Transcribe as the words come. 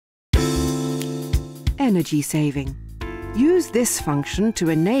energy saving. Use this function to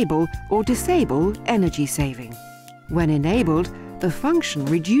enable or disable energy saving. When enabled, the function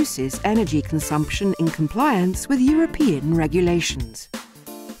reduces energy consumption in compliance with European regulations.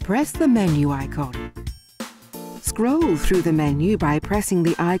 Press the menu icon. Scroll through the menu by pressing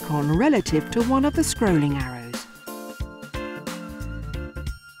the icon relative to one of the scrolling arrows.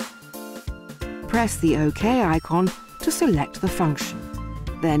 Press the OK icon to select the function.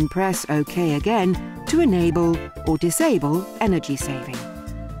 Then press OK again to enable or disable energy saving.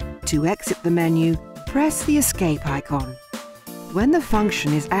 To exit the menu, press the escape icon. When the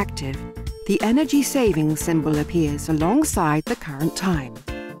function is active, the energy saving symbol appears alongside the current time.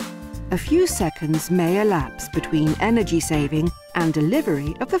 A few seconds may elapse between energy saving and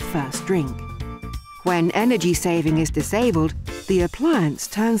delivery of the first drink. When energy saving is disabled, the appliance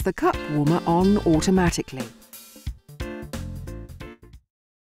turns the cup warmer on automatically.